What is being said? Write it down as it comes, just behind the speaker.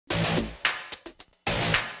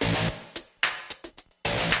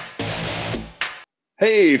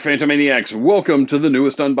Hey, Phantomaniacs, welcome to the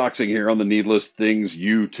newest unboxing here on the Needless Things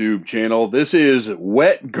YouTube channel. This is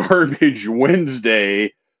Wet Garbage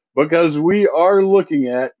Wednesday because we are looking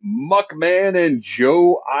at Muckman and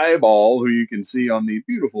Joe Eyeball, who you can see on the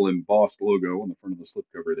beautiful embossed logo on the front of the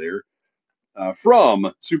slipcover there,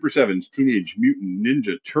 from Super 7's Teenage Mutant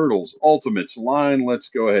Ninja Turtles Ultimates line. Let's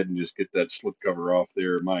go ahead and just get that slipcover off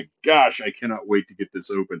there. My gosh, I cannot wait to get this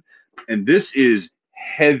open. And this is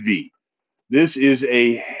heavy. This is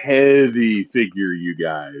a heavy figure, you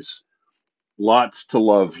guys. Lots to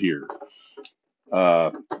love here.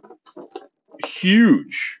 Uh,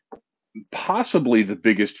 Huge. Possibly the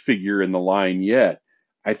biggest figure in the line yet.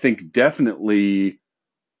 I think definitely,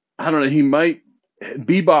 I don't know,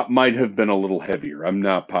 Bebop might have been a little heavier. I'm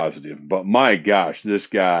not positive. But my gosh, this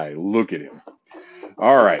guy, look at him.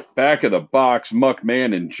 All right, back of the box,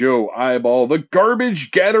 Muckman and Joe Eyeball, the garbage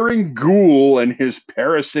gathering ghoul and his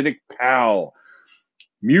parasitic pal.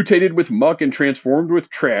 Mutated with muck and transformed with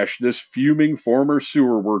trash, this fuming former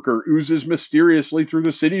sewer worker oozes mysteriously through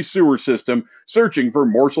the city's sewer system, searching for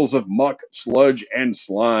morsels of muck, sludge, and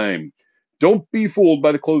slime. Don't be fooled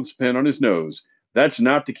by the clothespin on his nose. That's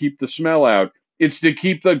not to keep the smell out, it's to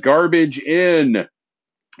keep the garbage in.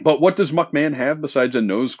 But what does Muckman have besides a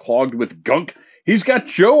nose clogged with gunk? He's got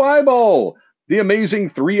Joe Eyeball, the amazing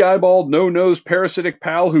three-eyeballed, no-nose parasitic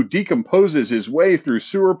pal who decomposes his way through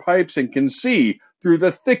sewer pipes and can see through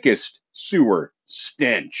the thickest sewer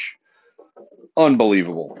stench.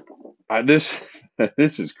 Unbelievable. This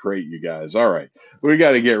is great, you guys. All right, we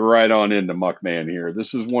got to get right on into Muckman here.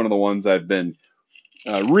 This is one of the ones I've been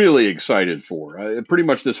really excited for. Pretty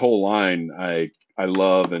much this whole line I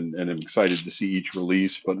love and am excited to see each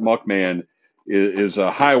release, but Muckman is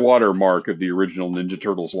a high water mark of the original Ninja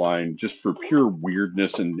Turtles line just for pure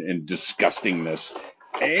weirdness and disgustingness.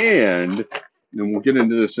 And we'll get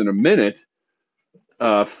into this in a minute,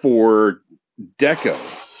 for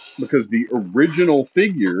deco, because the original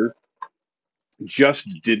figure just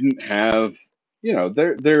didn't have,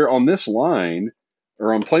 they're on this line,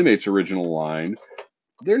 or on Playmate's original line,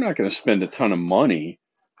 they're not going to spend a ton of money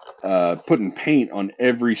putting paint on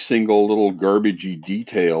every single little garbagey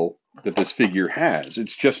detail that this figure has.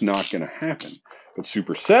 It's just not going to happen. But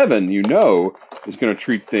Super 7, is going to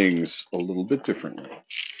treat things a little bit differently.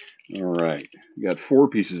 All right. We got 4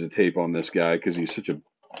 pieces of tape on this guy because he's such a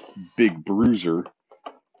big bruiser.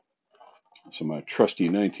 So my trusty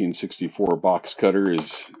 1964 box cutter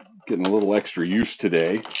is getting a little extra use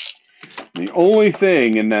today. The only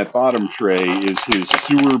thing in that bottom tray is his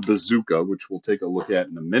sewer bazooka, which we'll take a look at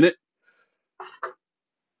in a minute.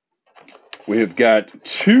 We have got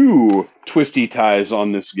 2 twisty ties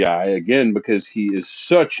on this guy, again, because he is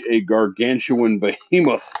such a gargantuan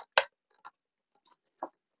behemoth.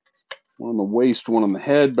 One on the waist, one on the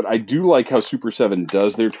head, but I do like how Super 7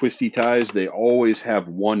 does their twisty ties. They always have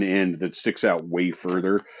one end that sticks out way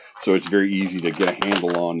further, so it's very easy to get a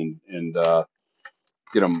handle on and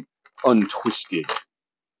get them untwisted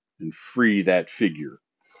and free that figure.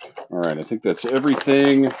 All right, I think that's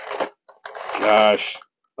everything. Gosh.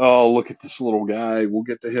 Oh, look at this little guy. We'll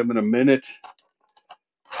get to him in a minute.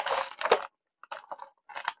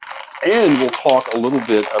 And we'll talk a little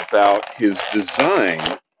bit about his design,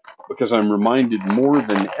 because I'm reminded more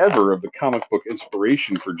than ever of the comic book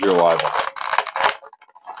inspiration for Joe Eyeball.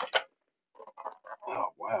 Oh,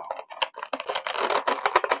 wow.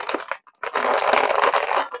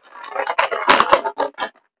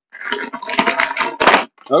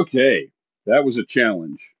 Okay, that was a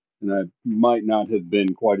challenge, and I might not have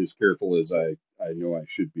been quite as careful as I know I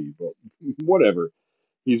should be, but whatever.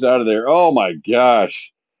 He's out of there. Oh my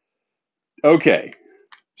gosh. Okay,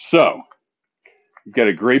 so we've got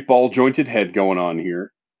a great ball jointed head going on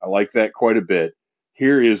here. I like that quite a bit.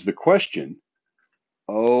 Here is the question.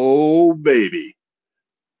 Oh, baby.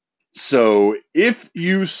 So if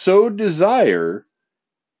you so desire,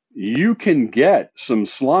 you can get some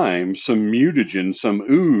slime, some mutagen, some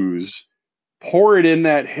ooze, pour it in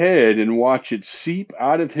that head and watch it seep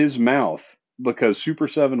out of his mouth, because Super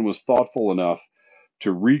 7 was thoughtful enough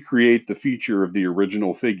to recreate the feature of the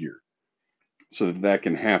original figure so that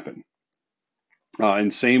can happen.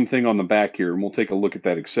 And same thing on the back here, and we'll take a look at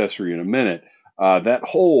that accessory in a minute. That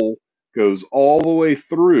hole goes all the way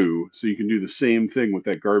through, so you can do the same thing with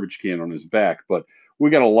that garbage can on his back. But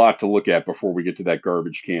we got a lot to look at before we get to that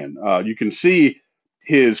garbage can. You can see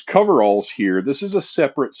his coveralls here. This is a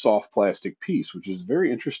separate soft plastic piece, which is a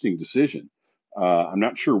very interesting decision. I'm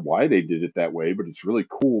not sure why they did it that way, but it's really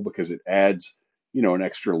cool because it adds, an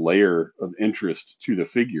extra layer of interest to the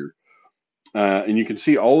figure. And you can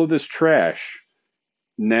see all of this trash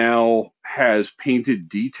now has painted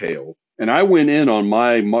detail, And I went in on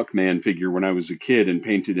my Muckman figure when I was a kid and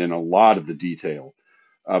painted in a lot of the detail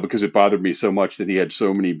because it bothered me so much that he had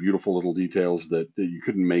so many beautiful little details that you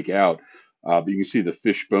couldn't make out. But you can see the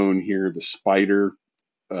fishbone here, the spider,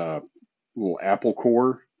 uh, little apple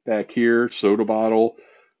core back here, soda bottle,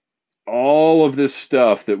 all of this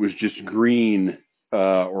stuff that was just green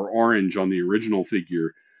or orange on the original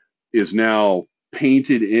figure is now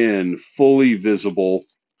painted in, fully visible.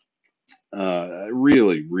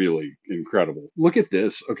 Really, really incredible. Look at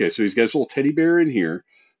this. Okay, so he's got his little teddy bear in here.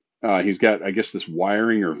 He's got, I guess, this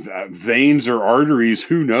wiring or veins or arteries.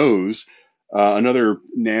 Who knows? Another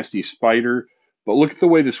nasty spider. But look at the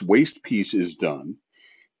way this waist piece is done.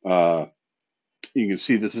 Uh, you can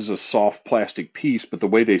see this is a soft plastic piece, but the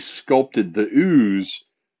way they sculpted the ooze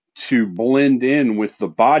to blend in with the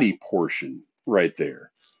body portion right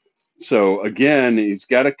there. So again, he's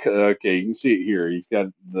got a okay. You can see it here. He's got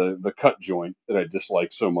the cut joint that I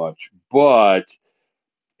dislike so much, but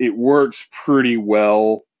it works pretty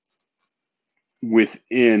well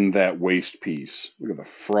within that waist piece. Look at the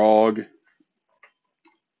frog.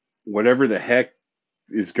 Whatever the heck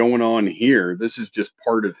is going on here, this is just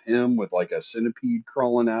part of him with like a centipede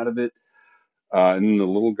crawling out of it. And then the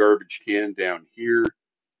little garbage can down here,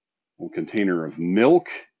 a little container of milk.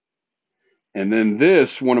 And then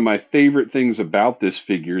this, one of my favorite things about this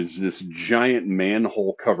figure is this giant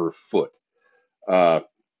manhole cover foot. Uh,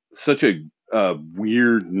 such a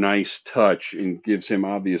weird, nice touch and gives him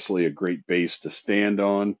obviously a great base to stand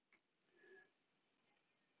on.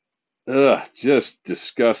 Ugh, just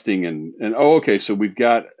disgusting. And oh, okay, so we've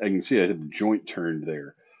got, I can see I had the joint turned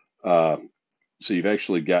there. So you've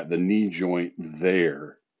actually got the knee joint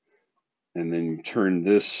there. And then you turn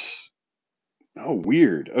this. Oh,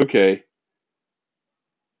 weird. Okay.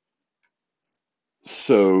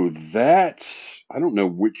 So that's, I don't know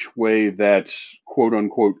which way that's quote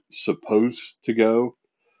unquote supposed to go.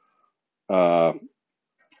 Uh,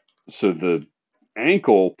 so the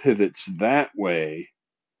ankle pivots that way.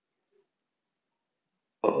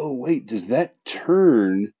 Oh, wait, does that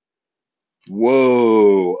turn?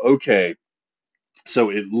 Whoa, okay.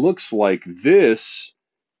 So it looks like this,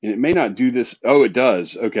 and it may not do this. Oh, it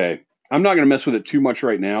does. Okay. I'm not going to mess with it too much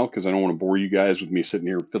right now because I don't want to bore you guys with me sitting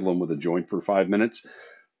here fiddling with a joint for 5 minutes.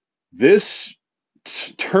 This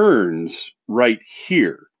turns right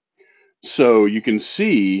here. So you can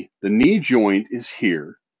see the knee joint is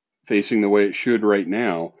here, facing the way it should right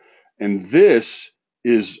now. And this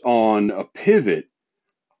is on a pivot.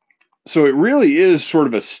 So it really is sort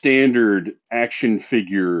of a standard action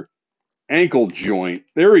figure ankle joint.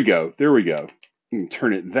 There we go. There we go. You can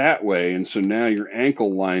turn it that way. And so now your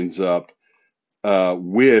ankle lines up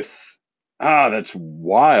with, that's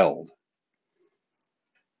wild.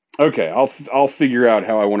 Okay, I'll figure out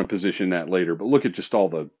how I want to position that later. But look at just all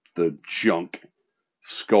the junk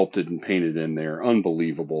sculpted and painted in there.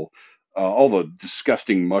 Unbelievable. All the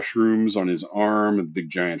disgusting mushrooms on his arm, a big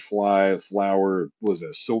giant flower, was it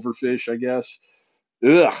a silverfish, I guess?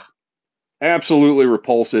 Ugh, absolutely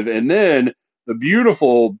repulsive. And then the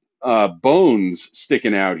beautiful bones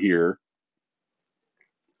sticking out here.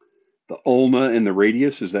 The ulna and the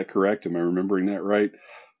radius, is that correct? Am I remembering that right?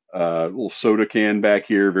 Little soda can back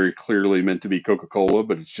here, very clearly meant to be Coca-Cola,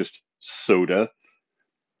 but it's just soda.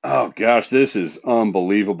 Oh gosh, this is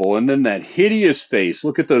unbelievable. And then that hideous face.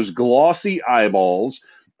 Look at those glossy eyeballs,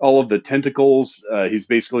 all of the tentacles. He's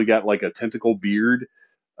basically got like a tentacle beard.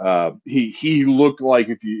 He looked like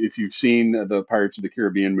if you've seen the Pirates of the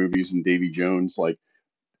Caribbean movies and Davy Jones, like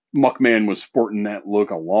Muckman was sporting that look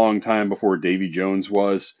a long time before Davy Jones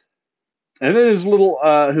was. And then his little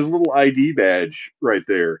ID badge right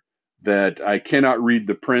there that I cannot read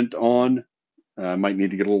the print on. I might need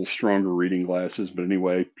to get a little stronger reading glasses, but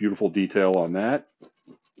anyway, beautiful detail on that.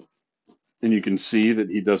 And you can see that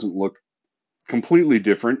he doesn't look completely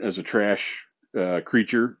different as a trash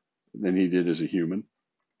creature than he did as a human.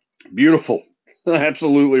 Beautiful,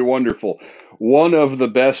 absolutely wonderful. One of the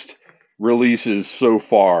best releases so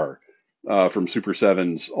far from Super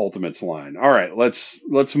 7's Ultimates line. All right, let's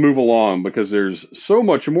move along because there's so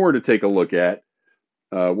much more to take a look at.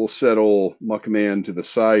 We'll set old Muckman to the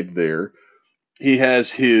side there. He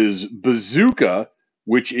has his bazooka,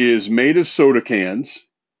 which is made of soda cans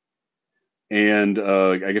and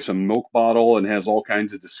I guess a milk bottle and has all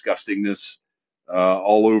kinds of disgustingness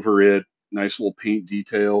all over it. Nice little paint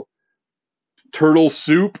detail. Turtle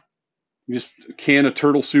soup. Just a can of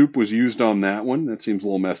turtle soup was used on that one. That seems a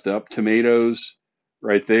little messed up. Tomatoes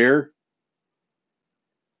right there.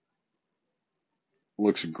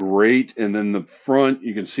 Looks great. And then the front,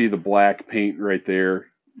 you can see the black paint right there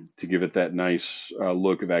to give it that nice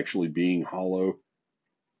look of actually being hollow.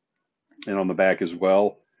 And on the back as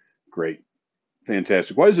well. Great.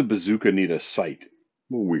 Fantastic. Why does a bazooka need a sight?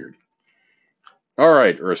 A little weird. All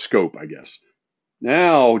right, or a scope, I guess.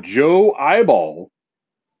 Now, Joe Eyeball,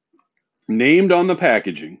 named on the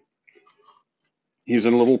packaging. He's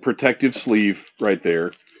in a little protective sleeve right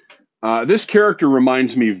there. This character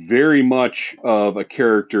reminds me very much of a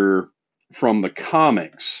character from the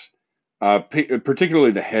comics,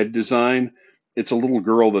 particularly the head design. It's a little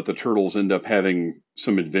girl that the turtles end up having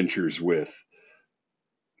some adventures with.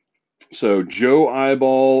 So Joe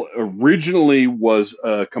Eyeball originally was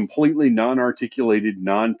a completely non-articulated,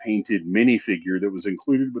 non-painted minifigure that was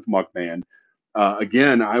included with Muckman.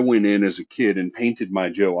 Again, I went in as a kid and painted my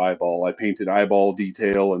Joe Eyeball. I painted eyeball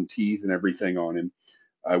detail and teeth and everything on him.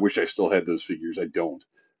 I wish I still had those figures. I don't.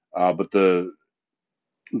 But the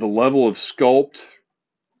level of sculpt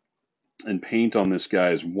and paint on this guy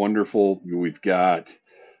is wonderful. We've got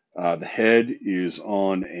the head is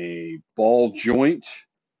on a ball joint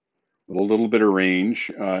with a little bit of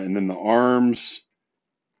range, and then the arms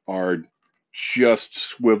are just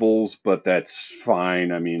swivels, but that's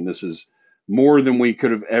fine. I mean, this is more than we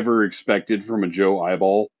could have ever expected from a Joe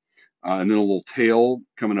Eyeball. And then a little tail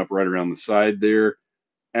coming up right around the side there.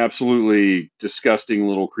 Absolutely disgusting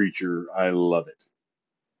little creature. I love it.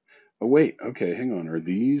 Oh, wait. Okay, hang on. Are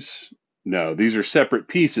these? No, these are separate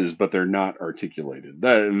pieces, but they're not articulated.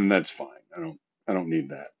 That's fine. I don't need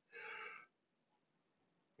that.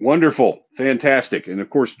 Wonderful. Fantastic. And of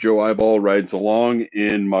course, Joe Eyeball rides along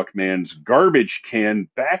in Muckman's garbage can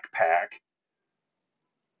backpack.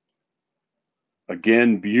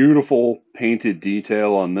 Again, beautiful painted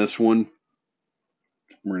detail on this one.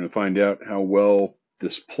 We're going to find out how well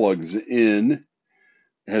this plugs in.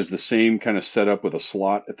 It has the same kind of setup with a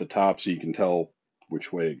slot at the top so you can tell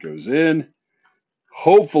which way it goes in.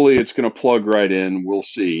 Hopefully it's going to plug right in. We'll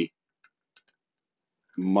see.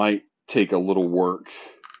 Might take a little work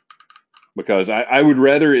because I would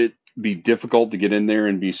rather it be difficult to get in there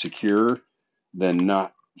and be secure than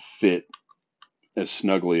not fit as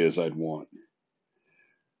snugly as I'd want.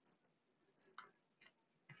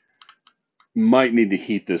 Might need to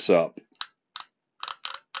heat this up.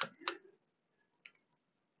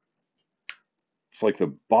 It's like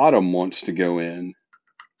the bottom wants to go in,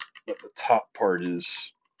 but the top part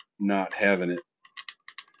is not having it.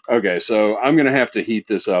 Okay, so I'm going to have to heat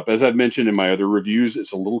this up. As I've mentioned in my other reviews,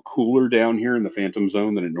 it's a little cooler down here in the Phantom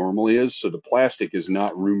Zone than it normally is, so the plastic is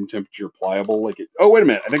not room temperature pliable like it... Oh, wait a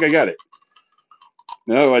minute. I think I got it.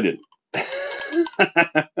 No, I didn't.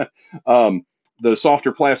 The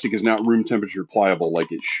softer plastic is not room temperature pliable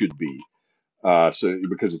like it should be,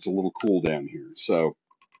 because it's a little cool down here. So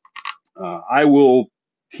I will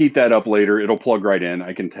heat that up later. It'll plug right in,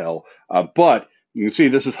 I can tell. But you can see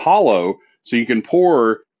this is hollow, so you can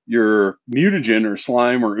pour your mutagen or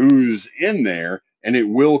slime or ooze in there, and it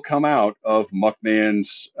will come out of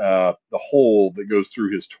Muckman's, the hole that goes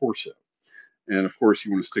through his torso. And of course,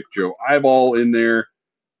 you want to stick Joe Eyeball in there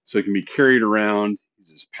so he can be carried around. He's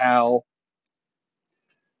his pal.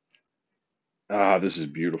 This is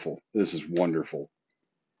beautiful. This is wonderful.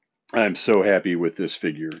 I'm so happy with this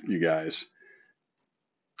figure, you guys.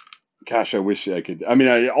 Gosh, I wish I could. I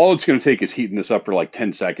mean, all it's going to take is heating this up for like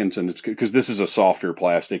 10 seconds, and it's because this is a softer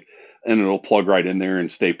plastic, and it'll plug right in there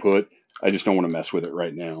and stay put. I just don't want to mess with it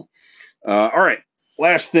right now. All right,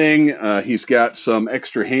 last thing, he's got some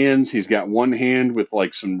extra hands. He's got one hand with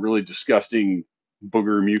like some really disgusting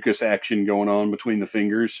booger mucus action going on between the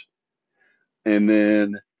fingers, and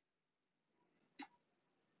then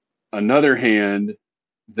another hand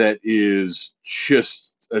that is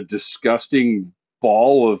just a disgusting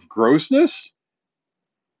ball of grossness.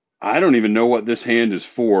 I don't even know what this hand is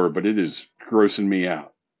for, but it is grossing me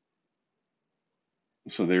out.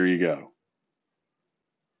 So there you go.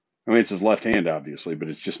 I mean, it's his left hand, obviously, but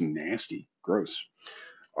it's just nasty. Gross.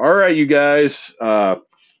 All right, you guys.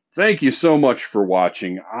 Thank you so much for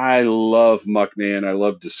watching. I love Muckman. I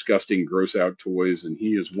love disgusting, gross out toys, and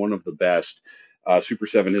he is one of the best. Super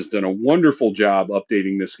 7 has done a wonderful job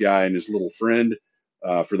updating this guy and his little friend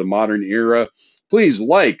for the modern era. Please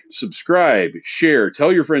like, subscribe, share,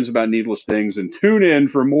 tell your friends about Needless Things, and tune in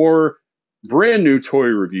for more brand new toy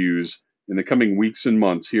reviews in the coming weeks and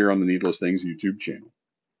months here on the Needless Things YouTube channel.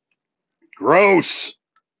 Gross!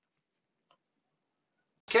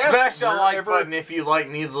 Smash that like button if you like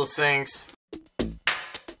Needless Things.